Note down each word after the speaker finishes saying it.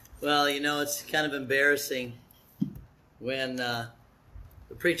Well, you know, it's kind of embarrassing when the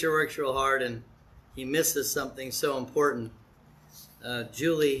preacher works real hard and he misses something so important.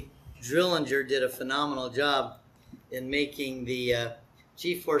 Julie Drillinger did a phenomenal job in making the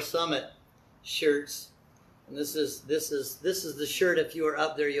G4 Summit shirts. And this is the shirt, if you were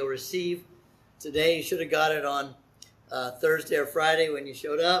up there, you'll receive today. You should have got it on Thursday or Friday when you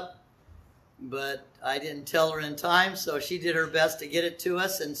showed up. But I didn't tell her in time, so she did her best to get it to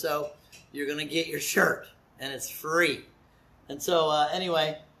us. And so you're going to get your shirt, and it's free. And so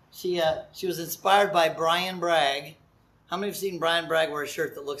anyway, she was inspired by Brian Bragg. How many have seen Brian Bragg wear a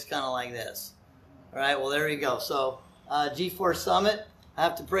shirt that looks kind of like this? All right, well, there you go. So G4 Summit, I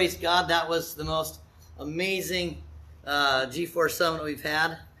have to praise God. That was the most amazing G4 Summit we've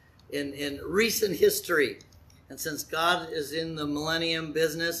had in recent history. And since God is in the millennium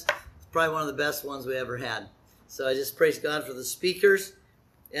business, it's probably one of the best ones we ever had. So I just praise God for the speakers.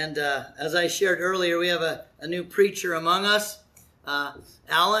 And as I shared earlier, we have a new preacher among us.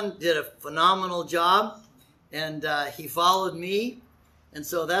 Alan did a phenomenal job, and he followed me. And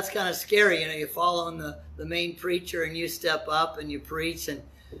so that's kind of scary. You know, you follow the main preacher and you step up and you preach. And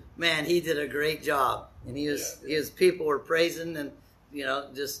man, he did a great job. And his people were praising and, you know,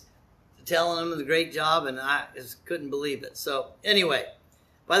 just telling him the great job. And I just couldn't believe it. So anyway,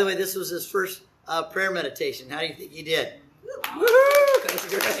 by the way, this was his first prayer meditation. How do you think he did? Woo-hoo! That's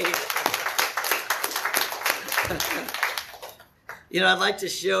great. You know, I'd like to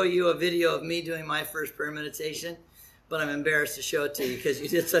show you a video of me doing my first prayer meditation, but I'm embarrassed to show it to you because you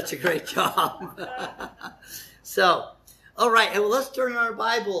did such a great job. So, all right, well, let's turn our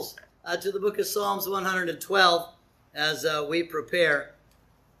Bibles to the book of Psalms 112 as we prepare.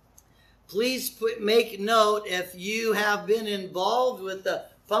 Please make note if you have been involved with the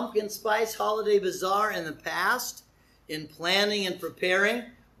Pumpkin Spice Holiday Bazaar in the past, in planning and preparing.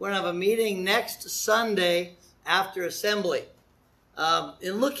 We're going to have a meeting next Sunday after assembly.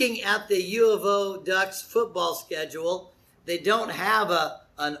 In looking at the U of O Ducks football schedule, they don't have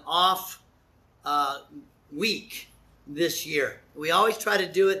an off week this year. We always try to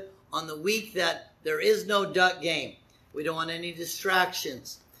do it on the week that there is no Duck game. We don't want any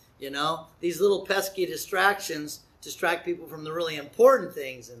distractions. You know, these little pesky distractions distract people from the really important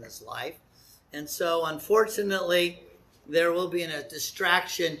things in this life. And so, unfortunately, there will be a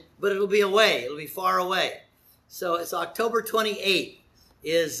distraction, but it'll be away. It'll be far away. So it's October 28th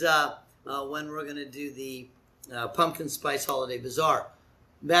is when we're going to do the Pumpkin Spice Holiday Bazaar.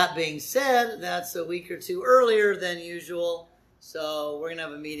 That being said, that's a week or two earlier than usual. So we're going to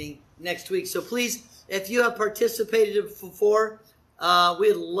have a meeting next week. So please, if you have participated before,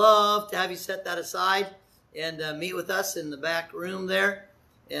 we'd love to have you set that aside and meet with us in the back room there.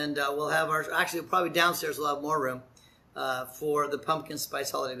 And we'll have actually probably downstairs we'll have more room for the Pumpkin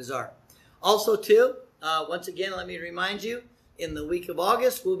Spice Holiday Bazaar. Also, too, once again, let me remind you, in the week of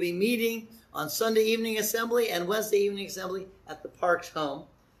August, we'll be meeting on Sunday evening assembly and Wednesday evening assembly at the Parks home.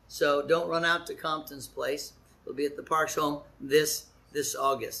 So don't run out to Compton's place. We'll be at the Parks home this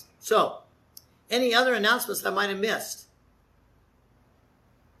August. So, any other announcements I might have missed?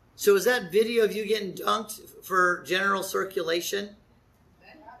 So is that video of you getting dunked for general circulation?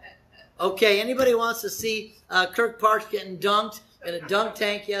 Okay, anybody wants to see Kirk Parks getting dunked in a dunk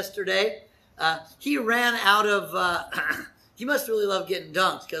tank yesterday? He ran out of, he must really love getting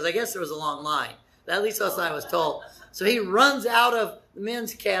dunked because I guess there was a long line. At least that's what I was told. So he runs out of the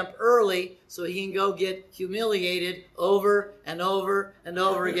men's camp early so he can go get humiliated over and over and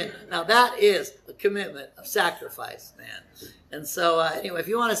over again. Now that is a commitment of sacrifice, man. And so anyway, if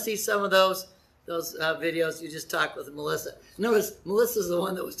you want to see some of those videos, you just talk with Melissa. Notice Melissa's the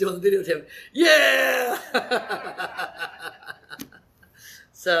one that was doing the video tape. Yeah!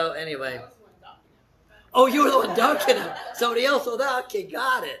 So anyway. Oh, you were the one dunking him. Somebody else. Oh, okay,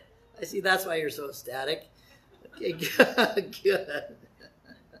 got it. I see. That's why you're so ecstatic. Okay, good.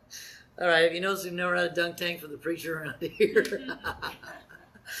 All right. Have you noticed we've never had a dunk tank for the preacher around here?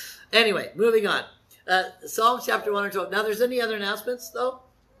 Anyway, moving on. Psalm chapter 112. Now, there's any other announcements, though?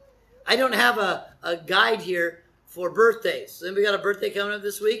 I don't have a guide here for birthdays. So anybody got a birthday coming up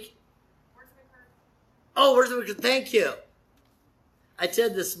this week? Oh, where's the thank you. I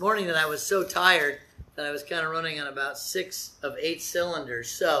said this morning that I was so tired that I was kind of running on about 6 of 8 cylinders.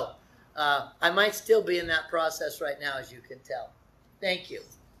 So I might still be in that process right now, as you can tell. Thank you.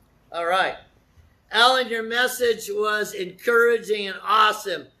 All right. Alan, your message was encouraging and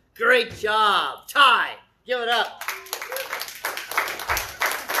awesome. Great job. Ty, give it up.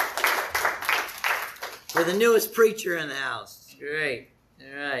 We're the newest preacher in the house. Great.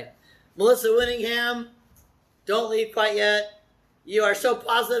 All right. Melissa Winningham, don't leave quite yet. You are so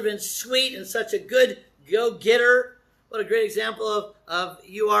positive and sweet and such a good go-getter. What a great example of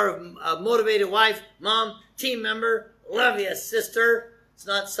you are a motivated wife, mom, team member. Love you, sister. It's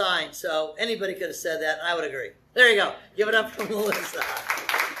not signed, so anybody could have said that, and I would agree. There you go. Give it up for Melissa.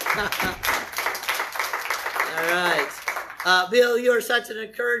 All right. Bill, you are such an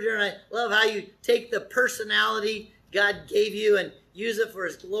encourager, and I love how you take the personality God gave you and use it for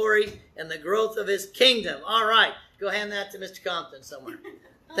his glory and the growth of his kingdom. All right. Go hand that to Mr. Compton somewhere.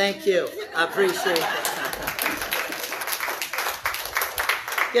 Thank you. I appreciate that.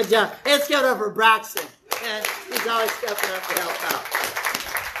 Good job. Let's give it up for Braxton. And he's always stepping up to help out.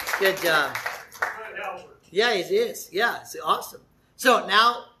 Good job. Yeah, he is. Yeah, it's awesome. So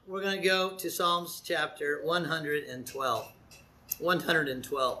now we're going to go to Psalms chapter 112.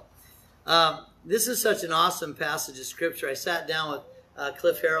 112. This is such an awesome passage of Scripture. I sat down with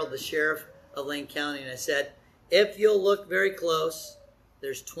Cliff Harold, the sheriff of Lane County, and I said, if you'll look very close,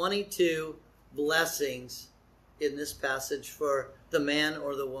 there's 22 blessings in this passage for the man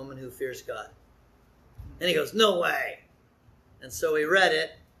or the woman who fears God. And he goes, no way. And so we read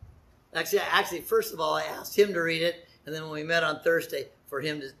it. Actually, first of all, I asked him to read it. And then when we met on Thursday, for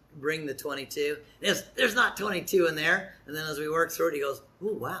him to bring the 22. There's not 22 in there. And then as we work through it, he goes,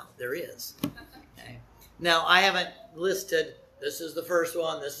 ooh, wow, there is. Okay. Now, I haven't listed, this is the first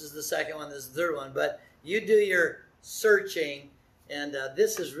one, this is the second one, this is the third one. But you do your searching. And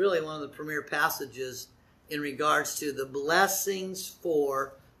this is really one of the premier passages in regards to the blessings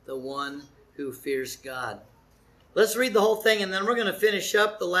for the one who fears God. Let's read the whole thing, and then we're going to finish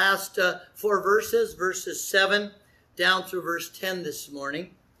up the last 4 verses, verses 7 down through verse 10 this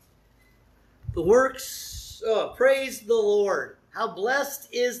morning. The works, praise the Lord. How blessed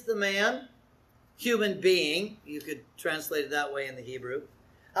is the man, human being, you could translate it that way in the Hebrew.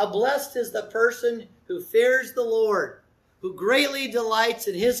 How blessed is the person who fears the Lord, who greatly delights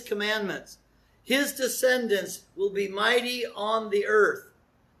in his commandments. His descendants will be mighty on the earth.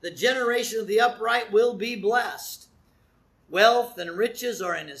 The generation of the upright will be blessed. Wealth and riches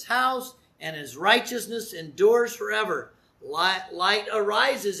are in his house, and his righteousness endures forever. Light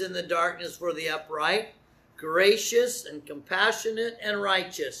arises in the darkness for the upright, gracious and compassionate and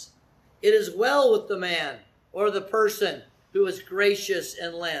righteous. It is well with the man or the person who is gracious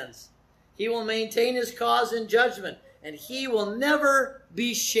and lends. He will maintain his cause in judgment, and he will never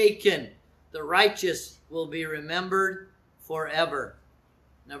be shaken. The righteous will be remembered forever.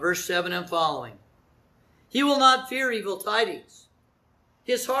 Now verse 7 and following. He will not fear evil tidings.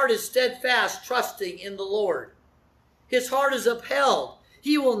 His heart is steadfast, trusting in the Lord. His heart is upheld.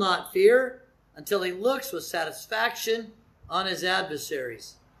 He will not fear until he looks with satisfaction on his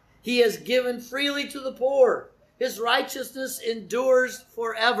adversaries. He has given freely to the poor. His righteousness endures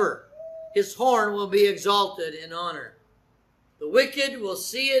forever. His horn will be exalted in honor. The wicked will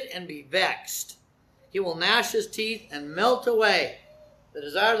see it and be vexed. He will gnash his teeth and melt away. The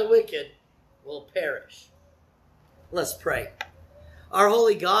desire of the wicked will perish. Let's pray. Our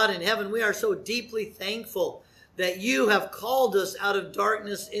holy God in heaven, we are so deeply thankful that you have called us out of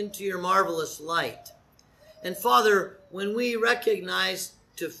darkness into your marvelous light. And Father, when we recognize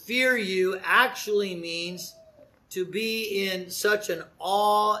to fear you actually means to be in such an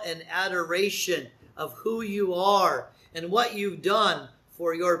awe and adoration of who you are and what you've done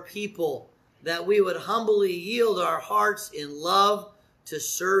for your people, that we would humbly yield our hearts in love to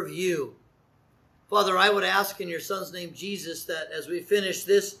serve you. Father, I would ask in your Son's name, Jesus, that as we finish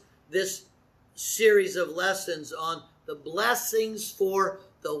this series of lessons on the blessings for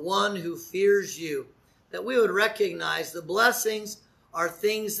the one who fears you, that we would recognize the blessings are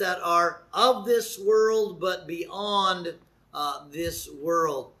things that are of this world but beyond this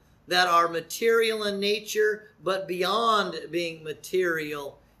world, that are material in nature but beyond being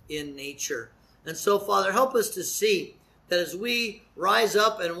material in nature. And so, Father, help us to see that as we rise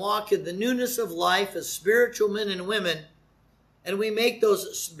up and walk in the newness of life as spiritual men and women, and we make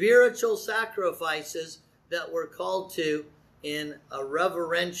those spiritual sacrifices that we're called to in a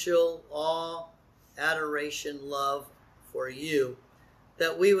reverential awe, adoration, love for you,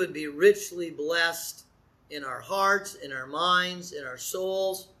 that we would be richly blessed in our hearts, in our minds, in our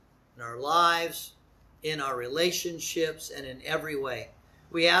souls, in our lives, in our relationships, and in every way.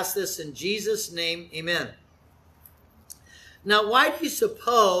 We ask this in Jesus' name, amen. Now, why do you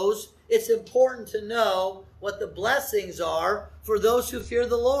suppose it's important to know what the blessings are for those who fear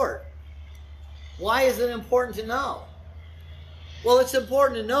the Lord? Why is it important to know? Well, it's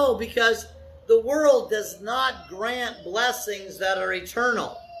important to know because the world does not grant blessings that are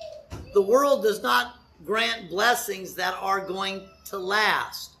eternal. The world does not grant blessings that are going to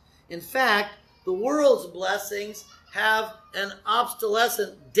last. In fact, the world's blessings have an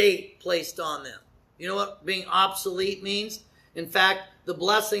obsolescent date placed on them. You know what being obsolete means? In fact, the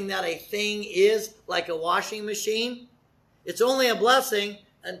blessing that a thing is, like a washing machine, it's only a blessing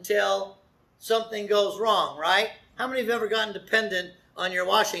until something goes wrong, right? How many have ever gotten dependent on your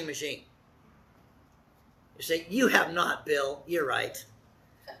washing machine? You say, you have not, Bill. You're right.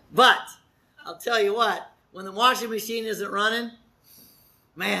 But I'll tell you what, when the washing machine isn't running,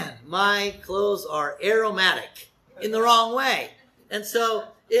 man, my clothes are aromatic in the wrong way. And so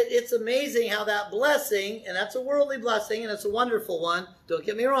it's amazing how that blessing, and that's a worldly blessing, and it's a wonderful one. Don't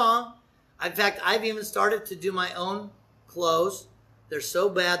get me wrong. In fact, I've even started to do my own clothes. They're so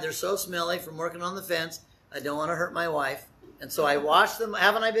bad. They're so smelly from working on the fence. I don't want to hurt my wife. And so I wash them.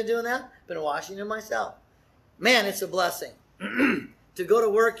 Haven't I been doing that? Been washing them myself. Man, it's a blessing to go to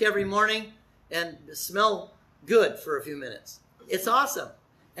work every morning and smell good for a few minutes. It's awesome.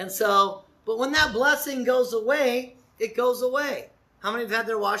 And so, but when that blessing goes away, it goes away. How many have had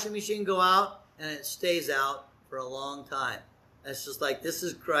their washing machine go out and it stays out for a long time? It's just like, this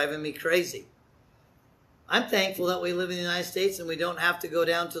is driving me crazy. I'm thankful that we live in the United States and we don't have to go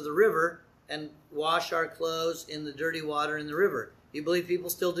down to the river and wash our clothes in the dirty water in the river. You believe people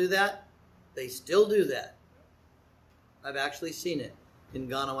still do that? They still do that. I've actually seen it in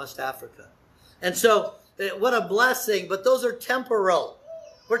Ghana, West Africa. And so, what a blessing, but those are temporal.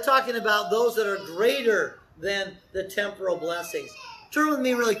 We're talking about those that are greater than the temporal blessings. Turn with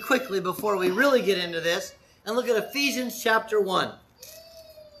me really quickly before we really get into this and look at Ephesians chapter 1.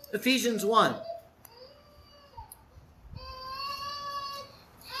 Ephesians 1.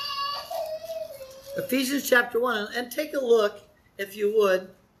 Ephesians chapter 1. And take a look, if you would,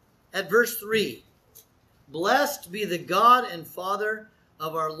 at verse 3. Blessed be the God and Father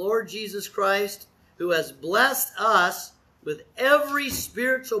of our Lord Jesus Christ, who has blessed us with every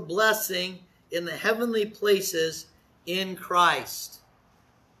spiritual blessing in the heavenly places in Christ.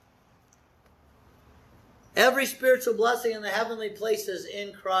 Every spiritual blessing in the heavenly places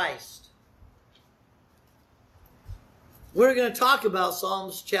in Christ. We're going to talk about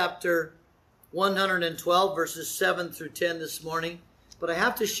Psalms chapter 112, verses 7 through 10 this morning. But I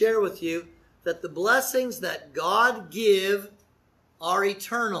have to share with you that the blessings that God gives are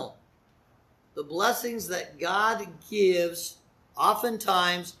eternal. The blessings that God gives,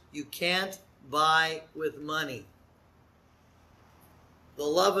 oftentimes you can't buy with money. The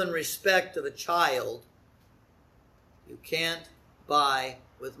love and respect of a child, you can't buy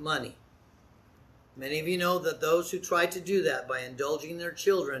with money. Many of you know that those who try to do that by indulging their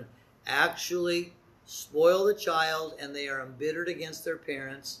children actually spoil the child, and they are embittered against their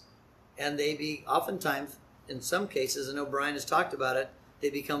parents, and oftentimes, in some cases, I know Brian has talked about it, they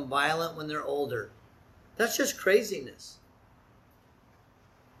become violent when they're older. That's just craziness.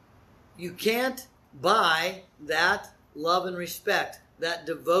 You can't buy that love and respect, that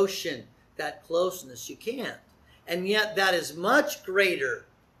devotion, that closeness. You can't. And yet that is much greater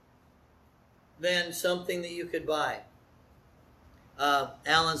than something that you could buy.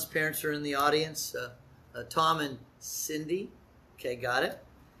 Alan's parents are in the audience, Tom and Cindy. Okay, got it.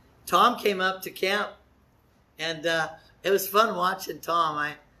 Tom came up to camp, and it was fun watching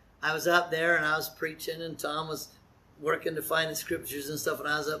Tom. I was up there, and I was preaching, and Tom was working to find the scriptures and stuff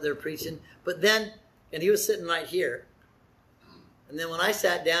when I was up there preaching. But then, and he was sitting right here. And then when I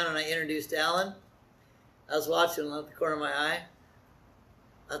sat down and I introduced Alan, I was watching him out the corner of my eye.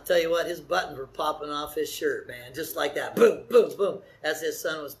 I'll tell you what, his buttons were popping off his shirt, man. Just like that. Boom, boom, boom. As his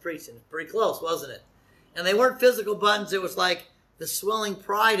son was preaching. Pretty close, wasn't it? And they weren't physical buttons. It was like the swelling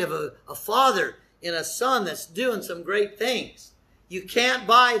pride of a father in a son that's doing some great things. You can't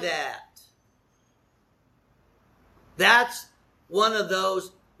buy that. That's one of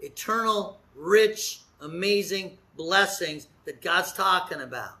those eternal, rich, amazing blessings that God's talking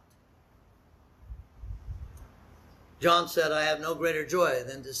about. John said, I have no greater joy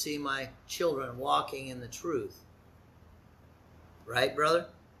than to see my children walking in the truth. Right, brother?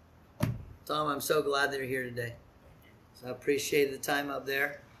 Tom, I'm so glad that you're here today. So I appreciate the time up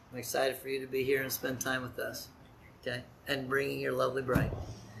there. I'm excited for you to be here and spend time with us. Okay? And bringing your lovely bride.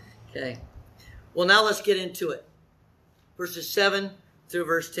 Okay. Well, now let's get into it. Verses 7 through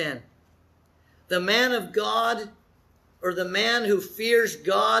verse 10. The man of God, or the man who fears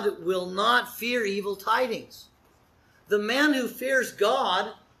God, will not fear evil tidings. The man who fears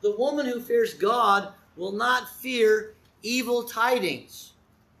God, the woman who fears God, will not fear evil tidings.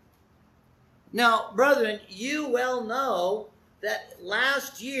 Now, brethren, you well know that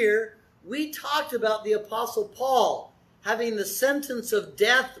last year we talked about the Apostle Paul having the sentence of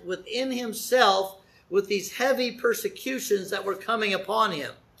death within himself with these heavy persecutions that were coming upon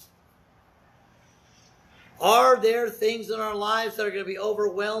him. Are there things in our lives that are going to be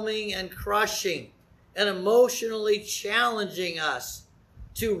overwhelming and crushing and emotionally challenging us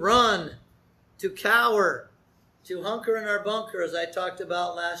to run, to cower, to hunker in our bunker, as I talked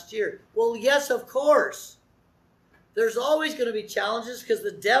about last year? Well, yes, of course. There's always going to be challenges because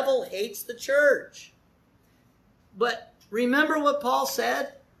the devil hates the church. But remember what Paul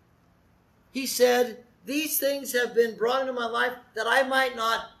said? He said, these things have been brought into my life that I might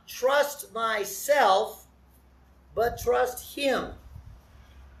not trust myself, but trust him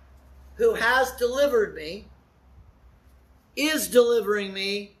who has delivered me, is delivering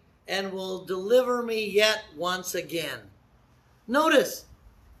me, and will deliver me yet once again. Notice,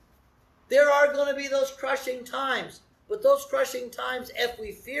 there are going to be those crushing times. But those crushing times, if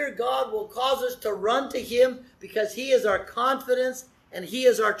we fear God, will cause us to run to him because he is our confidence and he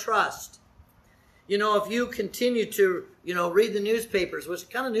is our trust. You know, if you continue to, read the newspapers, which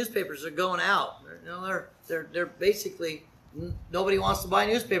kind of newspapers are going out? They're basically, nobody wants to buy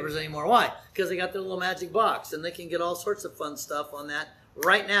newspapers anymore. Why? Because they got their little magic box and they can get all sorts of fun stuff on that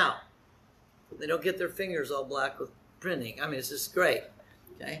right now. They don't get their fingers all black with printing. I mean, it's just great.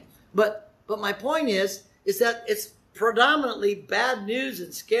 Okay? But my point is that it's predominantly bad news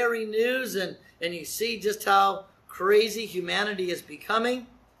and scary news, and you see just how crazy humanity is becoming.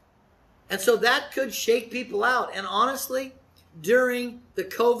 And so that could shake people out. And honestly, during the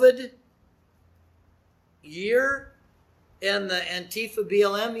COVID year and the Antifa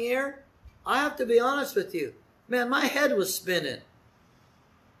BLM year, I have to be honest with you, man, my head was spinning.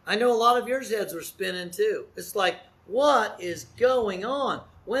 I know a lot of your heads were spinning too. It's like, what is going on?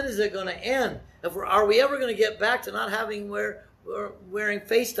 When is it going to end? Are we ever going to get back to not having wearing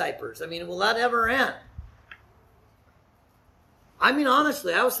face diapers? I mean, will that ever end? I mean,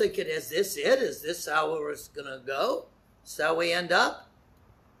 honestly, I was thinking, is this it? Is this how it's going to go? Is that how we end up?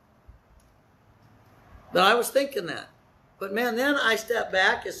 But I was thinking that. But man, then I stepped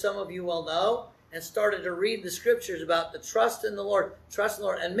back, as some of you well know, and started to read the scriptures about the trust in the Lord,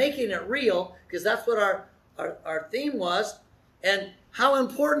 and making it real, because that's what our theme was, and how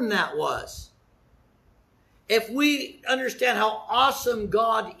important that was. If we understand how awesome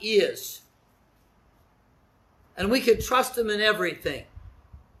God is, and we could trust him in everything,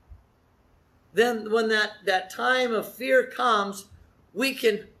 then when that time of fear comes, we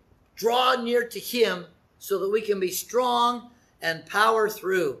can draw near to him so that we can be strong and power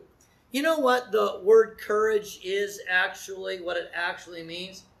through. You know what the word courage is actually, what it actually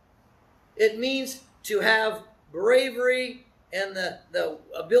means? It means to have bravery and the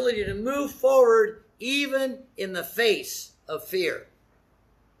ability to move forward even in the face of fear.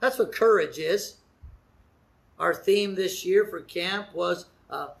 That's what courage is. Our theme this year for camp was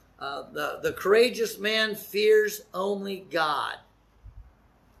the courageous man fears only God.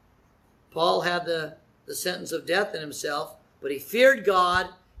 Paul had the sentence of death in himself, but he feared God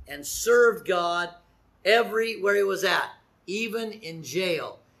and served God everywhere he was at, even in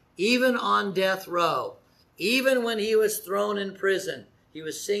jail, even on death row, even when he was thrown in prison. He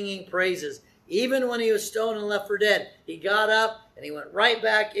was singing praises. Even when he was stoned and left for dead, he got up and he went right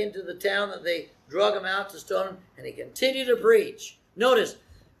back into the town that they drug him out to stone him, and he continued to preach. Notice,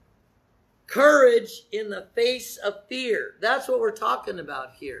 courage in the face of fear. That's what we're talking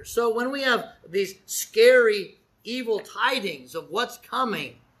about here. So when we have these scary, evil tidings of what's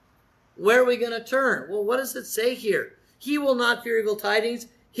coming, where are we going to turn? Well, what does it say here? He will not fear evil tidings.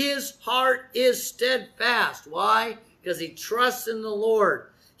 His heart is steadfast. Why? Because he trusts in the Lord.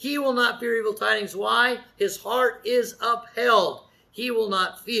 He will not fear evil tidings. Why? His heart is upheld. He will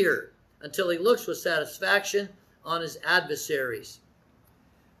not fear until he looks with satisfaction on his adversaries.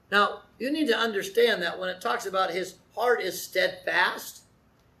 Now, you need to understand that when it talks about his heart is steadfast,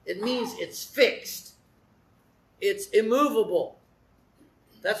 it means it's fixed. It's immovable.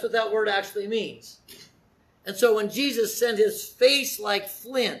 That's what that word actually means. And so when Jesus sent his face like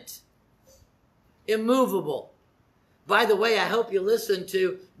flint, immovable. By the way, I hope you listened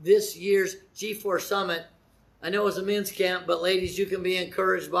to this year's G4 Summit. I know it was a men's camp, but ladies, you can be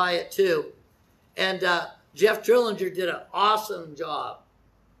encouraged by it too. And Jeff Trillinger did an awesome job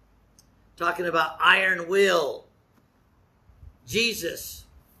talking about iron will. Jesus,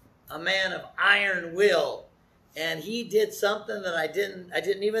 a man of iron will. And he did something that I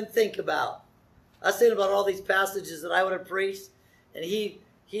didn't even think about. I was thinking about all these passages that I would have preached, and he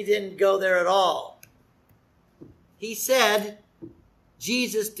didn't go there at all. He said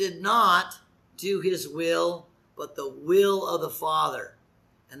Jesus did not do his will, but the will of the Father.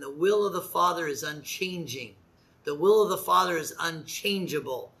 And the will of the Father is unchanging. The will of the Father is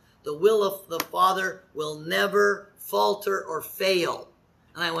unchangeable. The will of the Father will never falter or fail.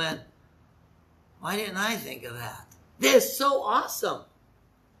 And I went, Why didn't I think of that? This is so awesome.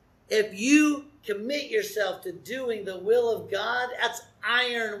 If you commit yourself to doing the will of God, that's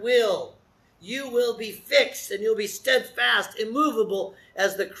iron will. You will be fixed and you'll be steadfast, immovable.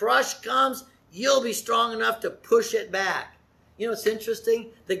 As the crush comes, you'll be strong enough to push it back. You know what's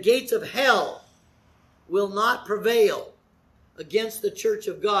interesting? The gates of hell will not prevail against the church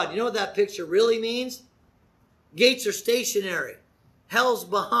of God. You know what that picture really means? Gates are stationary. Hell's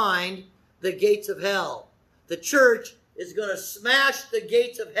behind the gates of hell. The church is going to smash the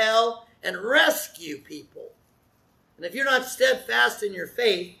gates of hell and rescue people. And if you're not steadfast in your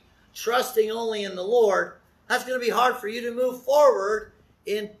faith, trusting only in the Lord, that's going to be hard for you to move forward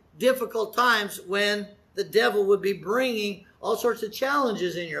in difficult times when the devil would be bringing all sorts of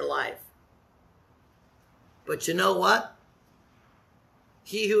challenges in your life. But you know what?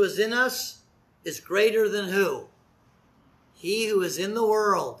 He who is in us is greater than who? He who is in the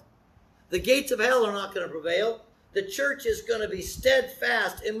world. The gates of hell are not going to prevail. The church is going to be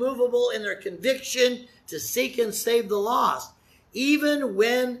steadfast, immovable in their conviction to seek and save the lost, even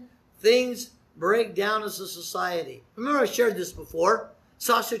when things break down as a society. Remember, I shared this before.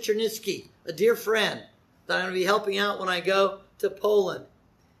 Sasha Chernitsky, a dear friend that I'm going to be helping out when I go to Poland.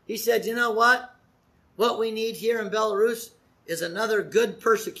 He said, you know what? What we need here in Belarus is another good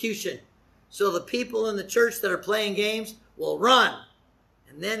persecution. So the people in the church that are playing games will run.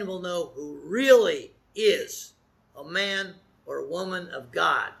 And then we'll know who really is a man or a woman of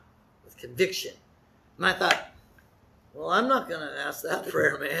God with conviction. And I thought, well, I'm not going to ask that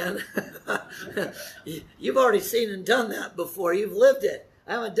prayer, man. You've already seen and done that before. You've lived it.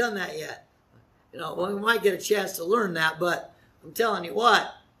 I haven't done that yet. You know, well, we might get a chance to learn that, but I'm telling you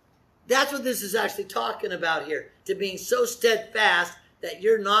what, that's what this is actually talking about here, to being so steadfast that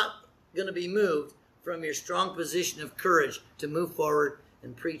you're not going to be moved from your strong position of courage to move forward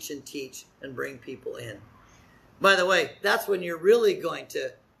and preach and teach and bring people in. By the way, that's when you're really going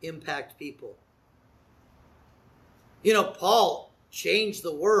to impact people. You know, Paul changed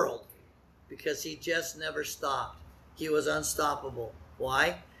the world because he just never stopped. He was unstoppable.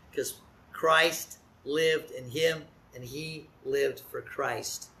 Why? Because Christ lived in him and he lived for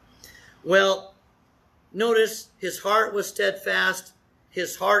Christ. Well, notice his heart was steadfast.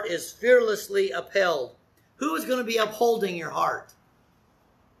 His heart is fearlessly upheld. Who is going to be upholding your heart?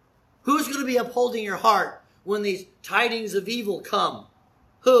 Who's going to be upholding your heart when these tidings of evil come?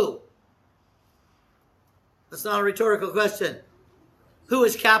 Who? That's not a rhetorical question. Who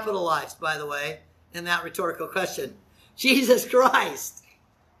is capitalized, by the way, in that rhetorical question? Jesus Christ.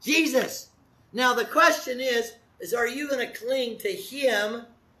 Jesus. Now the question is are you going to cling to him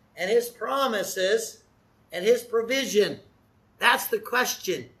and his promises and his provision? That's the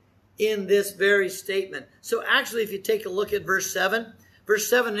question in this very statement. So actually, if you take a look at verse 7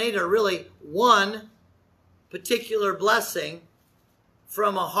 and 8 are really one particular blessing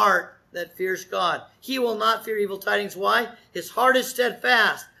from a heart that fears God. He will not fear evil tidings. Why? His heart is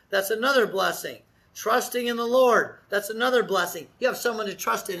steadfast. That's another blessing. Trusting in the Lord. That's another blessing. You have someone to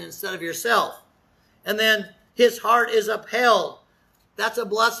trust in instead of yourself. And then his heart is upheld. That's a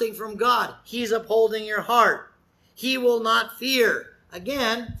blessing from God. He's upholding your heart. He will not fear.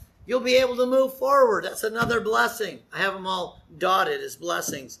 Again, you'll be able to move forward. That's another blessing. I have them all dotted as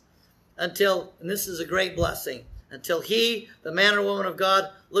blessings. Until, and this is a great blessing, until he, the man or woman of God,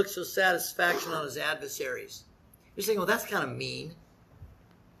 looks with satisfaction on his adversaries. You're saying, well, that's kind of mean.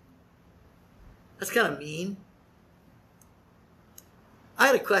 That's kind of mean. I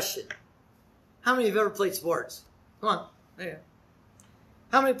had a question. How many of you have ever played sports? Come on. There you go.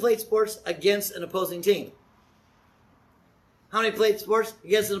 How many played sports against an opposing team? How many played sports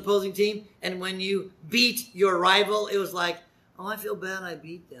against an opposing team? And when you beat your rival, it was like, oh, I feel bad I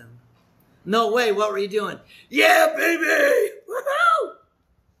beat them. No way. What were you doing? Yeah, baby! Woohoo!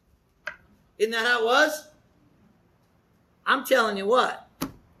 Isn't that how it was? I'm telling you what.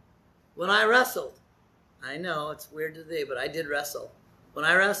 When I wrestled, I know it's weird to say, but I did wrestle. When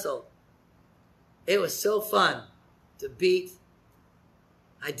I wrestled, it was so fun to beat.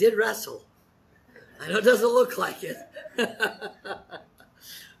 I did wrestle. I know it doesn't look like it.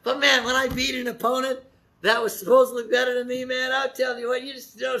 But man, when I beat an opponent that was supposedly better than me, man, I'll tell you what, you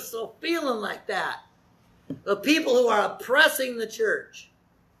just so feeling like that. The people who are oppressing the church,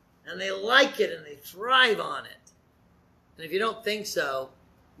 and they like it and they thrive on it. And if you don't think so,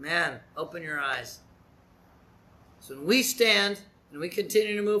 man, open your eyes. So when we stand and we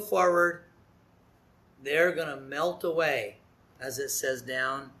continue to move forward, they're going to melt away, as it says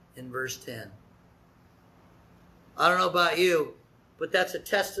down in verse 10. I don't know about you, but that's a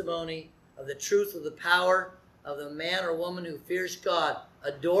testimony of the truth of the power of the man or woman who fears God,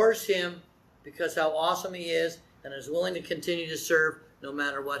 adores him, because how awesome he is and is willing to continue to serve no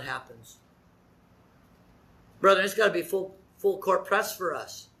matter what happens. Brethren, it's got to be full court press for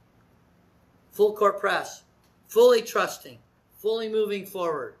us. Full court press. Fully trusting. Fully moving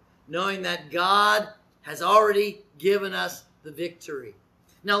forward. Knowing that God has already given us the victory.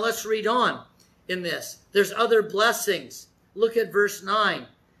 Now let's read on in this. There's other blessings. Look at verse 9.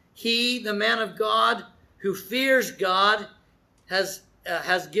 He, the man of God, who fears God, has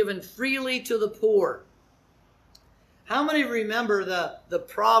given freely to the poor. How many remember the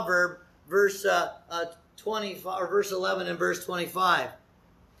proverb, verse 25, or verse 11 and verse 25?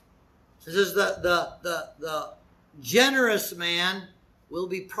 It says the generous man will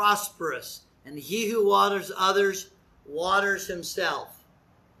be prosperous, and he who waters others waters himself.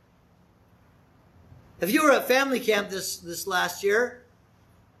 If you were at family camp this last year,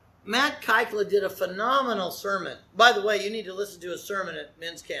 Matt Keikla did a phenomenal sermon. By the way, you need to listen to a sermon at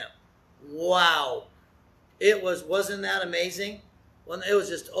men's camp. Wow. Wasn't that amazing? Well, it was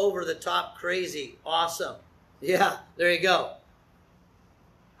just over the top crazy. Awesome. Yeah, there you go.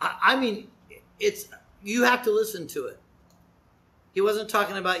 I mean, you have to listen to it. He wasn't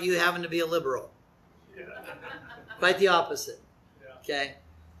talking about you having to be a liberal. Yeah. Quite the opposite. Yeah. Okay?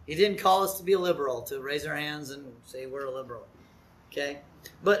 He didn't call us to be a liberal, to raise our hands and say we're a liberal. Okay?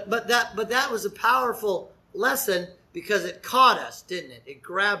 But that was a powerful lesson because it caught us, didn't it? It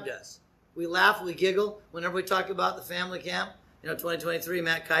grabbed us. We laugh, we giggle whenever we talk about the family camp. 2023,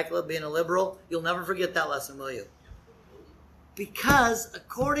 Matt Keikla being a liberal. You'll never forget that lesson, will you? Because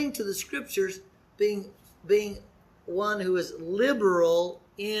according to the scriptures, being one who is liberal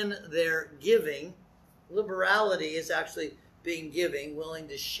in their giving, liberality is actually being giving, willing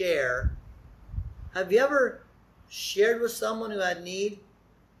to share. Have you ever shared with someone who had need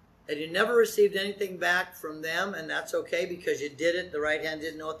and you never received anything back from them, and that's okay because you did it, the right hand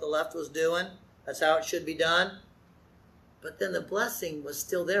didn't know what the left was doing? That's how it should be done. But then the blessing was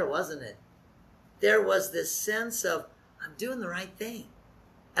still there, wasn't it? There was this sense of, I'm doing the right thing.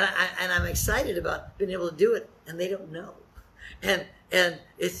 And I'm excited about being able to do it, and they don't know. And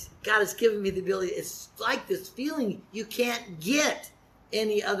God has given me the ability. It's like this feeling you can't get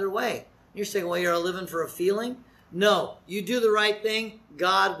any other way. You're saying, well, you're living for a feeling? No, you do the right thing,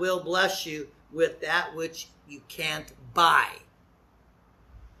 God will bless you with that which you can't buy.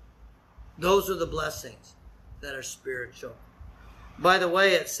 Those are the blessings that are spiritual. By the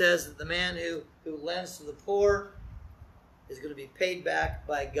way, it says that the man who lends to the poor is going to be paid back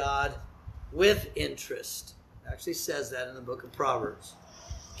by God with interest. It actually says that in the book of Proverbs.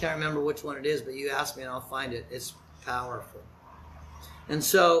 Can't remember which one it is, but you ask me and I'll find it. It's powerful. And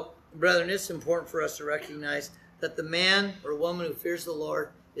so, brethren, it's important for us to recognize that the man or woman who fears the Lord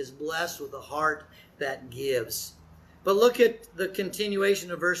is blessed with a heart that gives. But look at the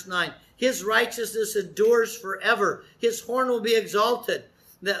continuation of verse 9. His righteousness endures forever. His horn will be exalted.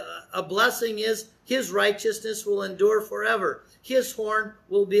 A blessing is his righteousness will endure forever. His horn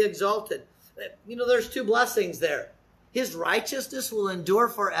will be exalted. There's two blessings there. His righteousness will endure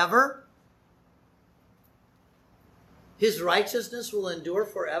forever. His righteousness will endure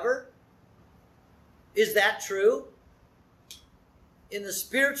forever. Is that true? In the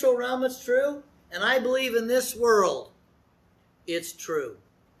spiritual realm, it's true. And I believe in this world, it's true.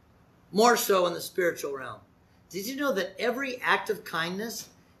 More so in the spiritual realm. Did you know that every act of kindness,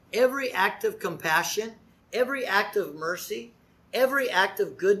 every act of compassion, every act of mercy, every act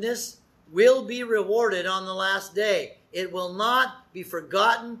of goodness will be rewarded on the last day? It will not be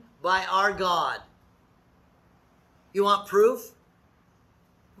forgotten by our God. You want proof?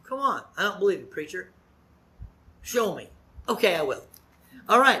 Well, come on. I don't believe it, preacher. Show me. Okay, I will.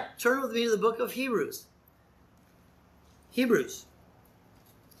 All right, turn with me to the book of Hebrews. Hebrews.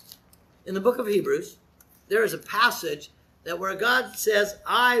 In the book of Hebrews, there is a passage that where God says,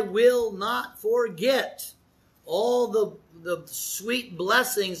 I will not forget all the sweet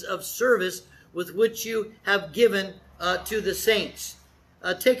blessings of service with which you have given to the saints.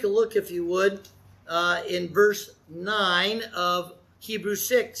 Take a look, if you would, in verse 9 of Hebrews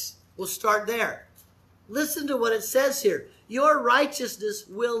 6. We'll start there. Listen to what it says here. Your righteousness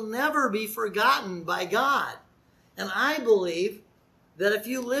will never be forgotten by God. And I believe that if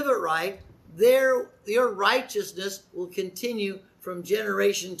you live it right, your righteousness will continue from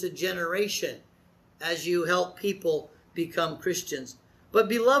generation to generation as you help people become Christians. But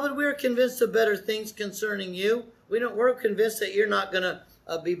beloved, we're convinced of better things concerning you. We're convinced that you're not going to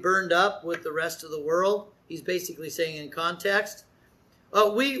be burned up with the rest of the world. He's basically saying in context.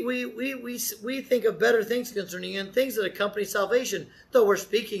 We think of better things concerning you and things that accompany salvation, though we're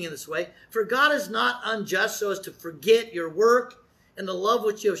speaking in this way. For God is not unjust so as to forget your work and the love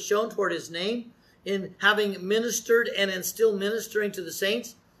which you have shown toward his name, in having ministered and in still ministering to the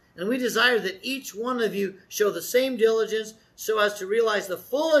saints. And we desire that each one of you show the same diligence so as to realize the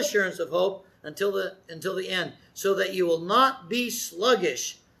full assurance of hope until the end, so that you will not be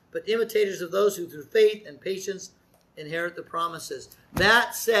sluggish, but imitators of those who through faith and patience inherit the promises.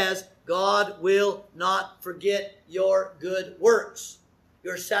 That says God will not forget your good works,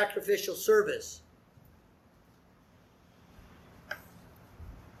 your sacrificial service.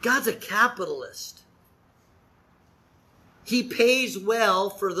 God's a capitalist. He pays well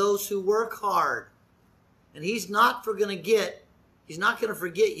for those who work hard. And he's not going to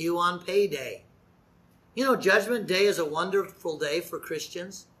forget you on payday. You know, Judgment Day is a wonderful day for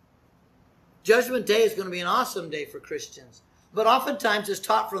Christians. Judgment Day is going to be an awesome day for Christians. But oftentimes it's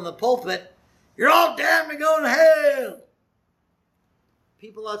taught from the pulpit, you're all damned to go to hell.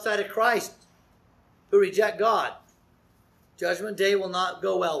 People outside of Christ who reject God, Judgment Day will not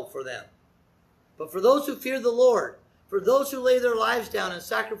go well for them. But for those who fear the Lord, for those who lay their lives down in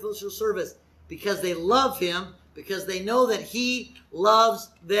sacrificial service because they love him, because they know that he loves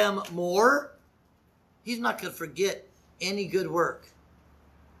them more, he's not going to forget any good work.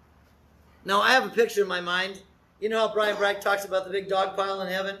 Now, I have a picture in my mind. You know how Brian Bragg talks about the big dog pile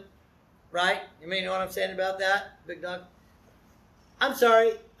in heaven? Right? You may know what I'm saying about that? Big dog. I'm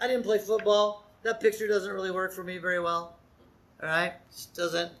sorry. I didn't play football. That picture doesn't really work for me very well. All right? Just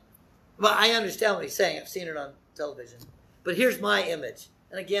doesn't. But I understand what he's saying. I've seen it on television. But here's my image.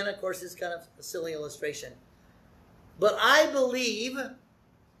 And again, of course, it's kind of a silly illustration. But I believe that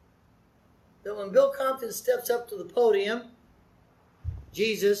when Bill Compton steps up to the podium,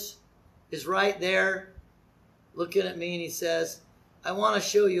 Jesus is right there looking at me and he says, I want to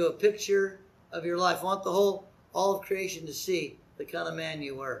show you a picture of your life. I want all of creation to see the kind of man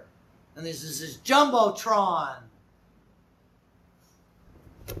you were. And this is this Jumbotron.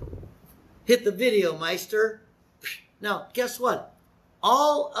 Hit the video, Meister. Now, guess what?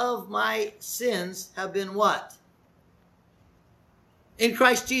 All of my sins have been what? In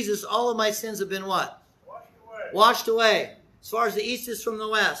Christ Jesus, all of my sins have been what? Washed away. As far as the east is from the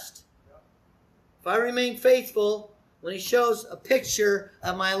west. Yep. If I remain faithful, when he shows a picture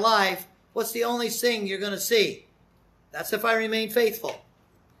of my life, what's the only thing you're going to see? That's if I remain faithful.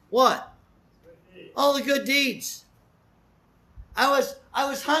 What? All the good deeds. I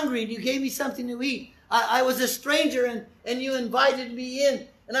was hungry and you gave me something to eat. I was a stranger and you invited me in.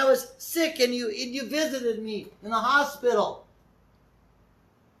 And I was sick and you visited me in the hospital.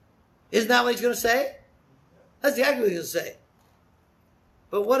 Isn't that what he's going to say? That's exactly what he's going to say.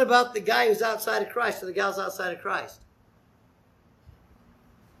 But what about the guy who's outside of Christ or the gal's outside of Christ?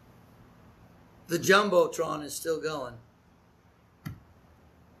 The Jumbotron is still going.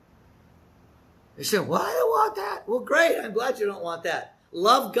 You're saying, well, I don't want that. Well, great. I'm glad you don't want that.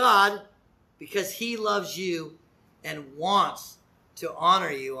 Love God because he loves you and wants to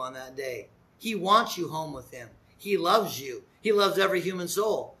honor you on that day. He wants you home with him. He loves you. He loves every human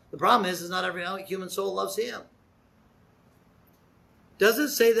soul. The problem is not every human soul loves him. Does it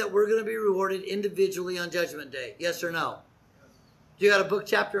say that we're going to be rewarded individually on Judgment Day? Yes or no? Do you got a book,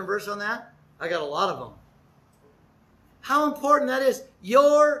 chapter, and verse on that? I got a lot of them. How important that is.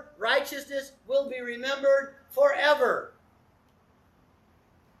 Your righteousness will be remembered forever.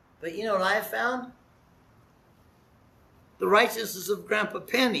 But you know what I have found? The righteousness of Grandpa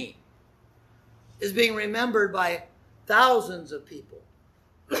Penny is being remembered by thousands of people.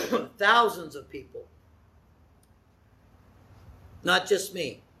 Thousands of people. Not just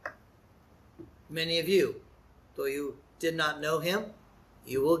me. Many of you, though you did not know him,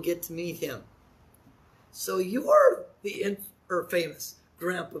 you will get to meet him. So you're the famous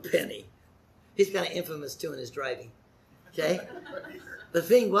Grandpa Penny. He's kind of infamous too in his driving. Okay? The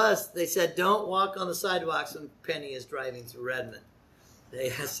thing was, they said, don't walk on the sidewalks when Penny is driving through Redmond.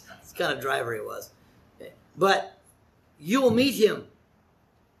 That's the kind of driver he was. Okay. But you will meet him.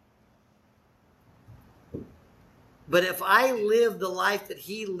 But if I live the life that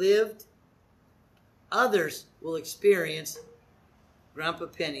he lived, others will experience Grandpa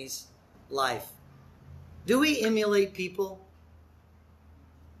Penny's life. Do we emulate people?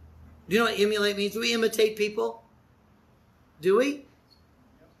 Do you know what emulate means? Do we imitate people? Do we?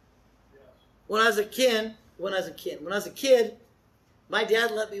 When I was a kid, my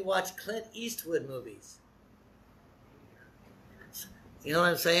dad let me watch Clint Eastwood movies. You know what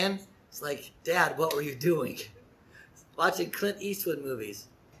I'm saying? It's like, Dad, what were you doing? Watching Clint Eastwood movies.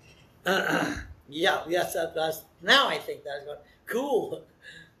 Yes, that's now I think that's going, cool.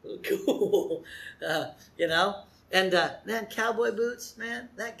 You know? And man, cowboy boots, man,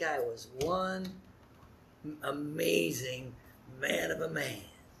 that guy was one amazing man of a man.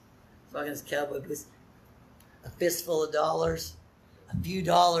 Fucking his cowboy boots. A fistful of dollars. A few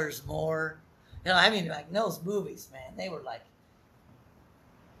dollars more. You know, I mean, like those movies, man, they were like,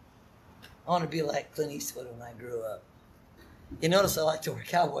 I want to be like Clint Eastwood when I grew up. You notice I like to wear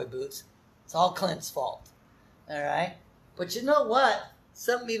cowboy boots. It's all Clint's fault. All right? But you know what?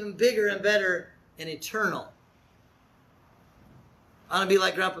 Something even bigger and better and eternal. I want to be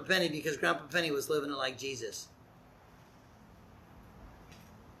like Grandpa Penny because Grandpa Penny was living it like Jesus.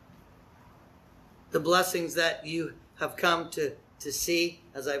 The blessings that you have come to see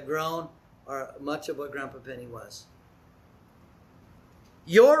as I've grown are much of what Grandpa Penny was.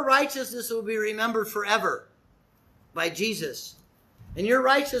 Your righteousness will be remembered forever by Jesus. And your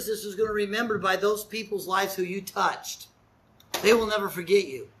righteousness is going to be remembered by those people's lives who you touched. They will never forget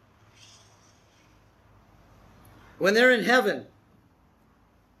you. When they're in heaven,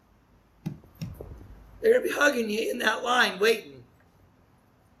 they're going to be hugging you in that line, waiting.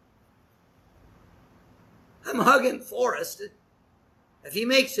 I'm hugging Forrest. If he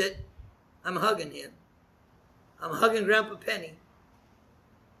makes it, I'm hugging him. I'm hugging Grandpa Penny.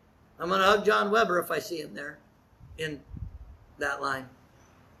 I'm going to hug John Weber if I see him there in that line.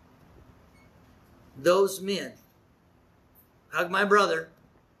 Those men. Hug my brother.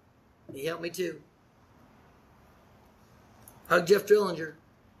 He helped me too. Hug Jeff Trillinger.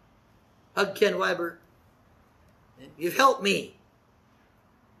 Hug Ken Weber. You've helped me.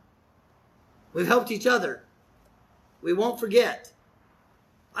 We've helped each other. We won't forget.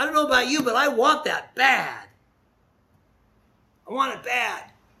 I don't know about you, but I want that bad. I want it bad.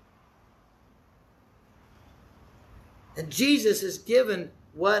 And Jesus has given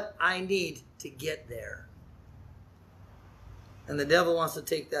what I need to get there. And the devil wants to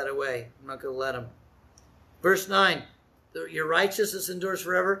take that away. I'm not going to let him. Verse 9. Your righteousness endures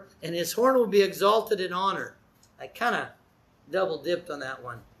forever, and his horn will be exalted in honor. I kind of double dipped on that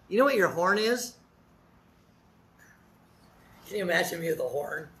one. You know what your horn is? Can you imagine me with a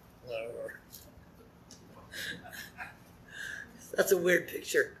horn? That's a weird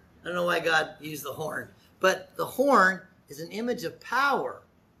picture. I don't know why God used the horn. But the horn is an image of power.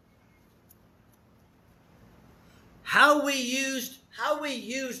 How we used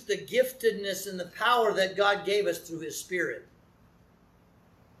the giftedness and the power that God gave us through his Spirit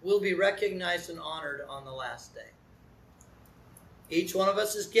will be recognized and honored on the last day. Each one of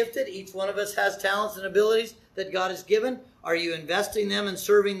us is gifted. Each one of us has talents and abilities that God has given. Are you investing them in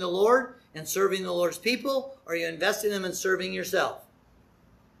serving the Lord and serving the Lord's people? Or are you investing them in serving yourself?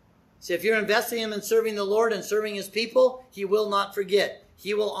 See, if you're investing them in serving the Lord and serving his people, he will not forget.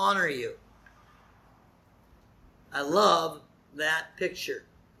 He will honor you. I love that picture.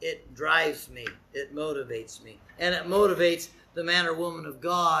 It drives me. It motivates me. And it motivates the man or woman of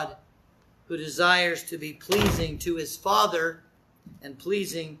God who desires to be pleasing to his Father and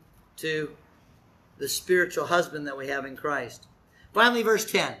pleasing to the spiritual husband that we have in Christ. Finally, verse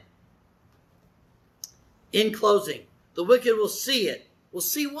 10. In closing, the wicked will see it. Will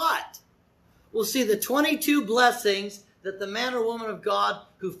see what? We'll see the 22 blessings that the man or woman of God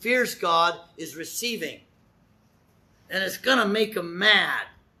who fears God is receiving. And it's going to make him mad.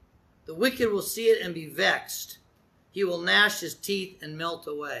 The wicked will see it and be vexed. He will gnash his teeth and melt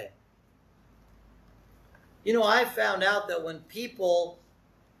away. You know, I found out that when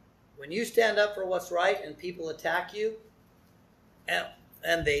you stand up for what's right and people attack you,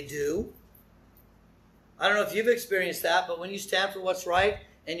 and they do, I don't know if you've experienced that, but when you stand for what's right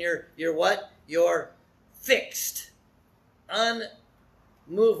and you're what? You're fixed,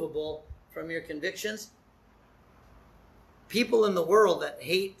 unmovable from your convictions. People in the world that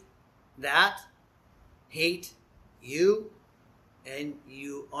hate you, and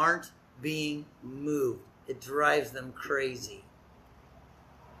you aren't being moved. It drives them crazy.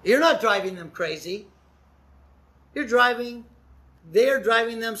 You're not driving them crazy. They're driving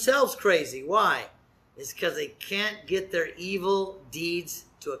themselves crazy. Why? It's because they can't get their evil deeds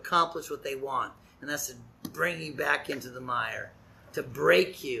to accomplish what they want. And that's to bring you back into the mire, to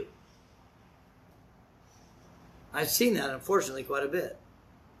break you. I've seen that, unfortunately, quite a bit.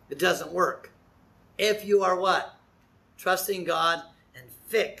 It doesn't work. If you are what? Trusting God and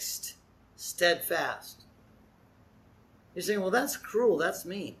fixed, steadfast. You're saying, well, that's cruel. That's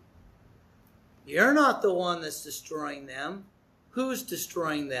mean. You're not the one that's destroying them. Who's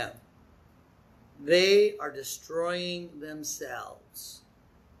destroying them? They are destroying themselves.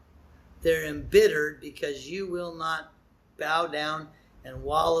 They're embittered because you will not bow down and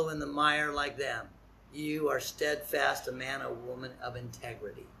wallow in the mire like them. You are steadfast, a man or woman of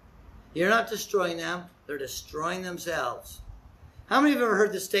integrity. You're not destroying them. They're destroying themselves. How many of you have ever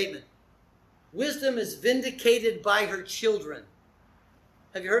heard this statement? Wisdom is vindicated by her children.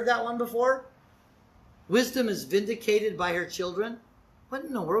 Have you heard that one before? Wisdom is vindicated by her children? What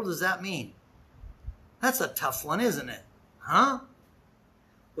in the world does that mean? That's a tough one, isn't it? Huh?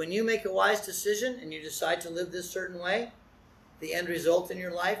 When you make a wise decision and you decide to live this certain way, the end result in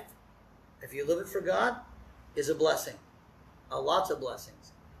your life, if you live it for God, is a blessing. Lots of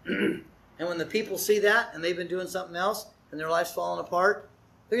blessings. And when the people see that and they've been doing something else and their life's falling apart,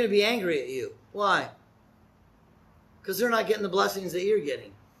 they're going to be angry at you. Why? Because they're not getting the blessings that you're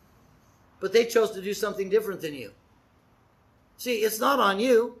getting. But they chose to do something different than you. See, it's not on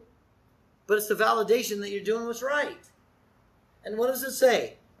you, but it's the validation that you're doing what's right. And what does it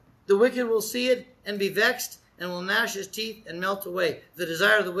say? The wicked will see it and be vexed and will gnash his teeth and melt away. The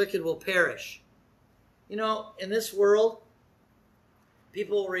desire of the wicked will perish. You know, in this world,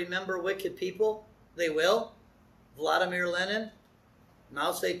 people will remember wicked people. They will. Vladimir Lenin,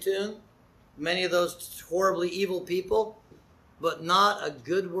 Mao Zedong, many of those horribly evil people, but not a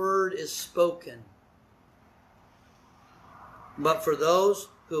good word is spoken. But for those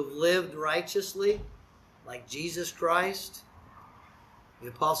who have lived righteously, like Jesus Christ, the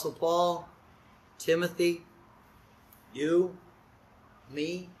Apostle Paul, Timothy, you,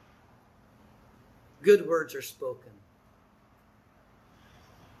 me, good words are spoken.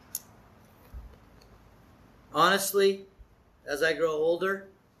 Honestly, as I grow older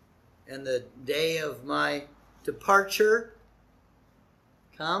and the day of my departure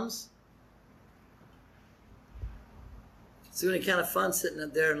comes, it's going to be kind of fun sitting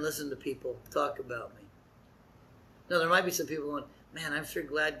up there and listening to people talk about me. Now, there might be some people going, man, I'm sure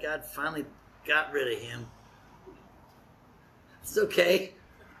glad God finally got rid of him. It's okay.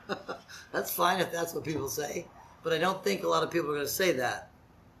 That's fine if that's what people say. But I don't think a lot of people are going to say that.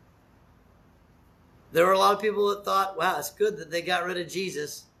 There were a lot of people that thought, wow, it's good that they got rid of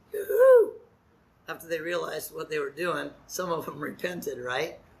Jesus. Woo-hoo! After they realized what they were doing, some of them repented,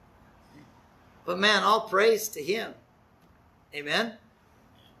 right? But man, all praise to him. Amen?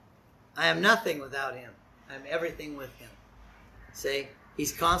 I am nothing without him. I am everything with him. See?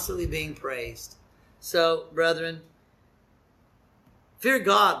 He's constantly being praised. So, brethren, fear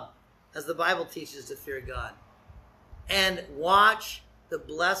God, as the Bible teaches to fear God. And watch the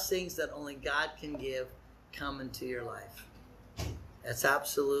blessings that only God can give come into your life. That's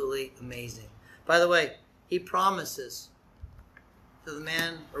absolutely amazing. By the way, he promises to the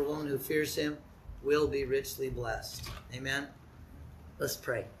man or woman who fears him will be richly blessed. Amen? Let's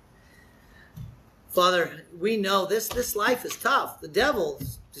pray. Father, we know this life is tough. The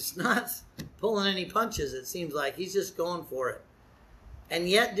devil's just not pulling any punches, it seems like. He's just going for it. And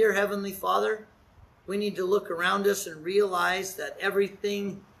yet, dear Heavenly Father, we need to look around us and realize that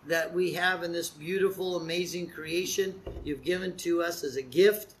everything that we have in this beautiful, amazing creation, you've given to us as a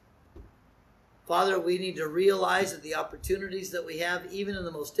gift. Father, we need to realize that the opportunities that we have, even in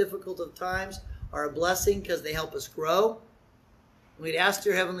the most difficult of times, are a blessing because they help us grow. We'd ask,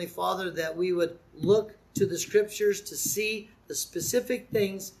 dear Heavenly Father, that we would look to the Scriptures to see the specific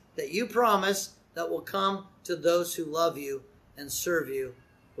things that you promise that will come to those who love you and serve you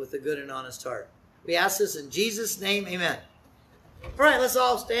with a good and honest heart. We ask this in Jesus' name, amen. All right, let's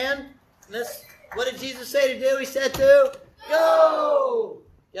all stand. What did Jesus say to do? He said to go.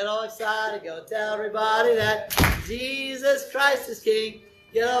 Get all excited. Go tell everybody that Jesus Christ is King.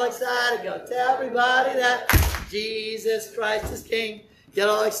 Get all excited. Go tell everybody that Jesus Christ is King. Get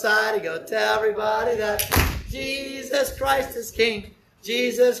all excited. Go tell everybody that Jesus Christ is King.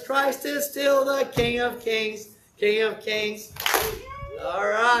 Jesus Christ is still the King of Kings. King of Kings. All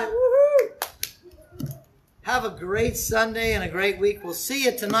right. Woohoo. Have a great Sunday and a great week. We'll see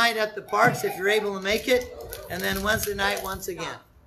you tonight at the parks if you're able to make it. And then Wednesday night once again.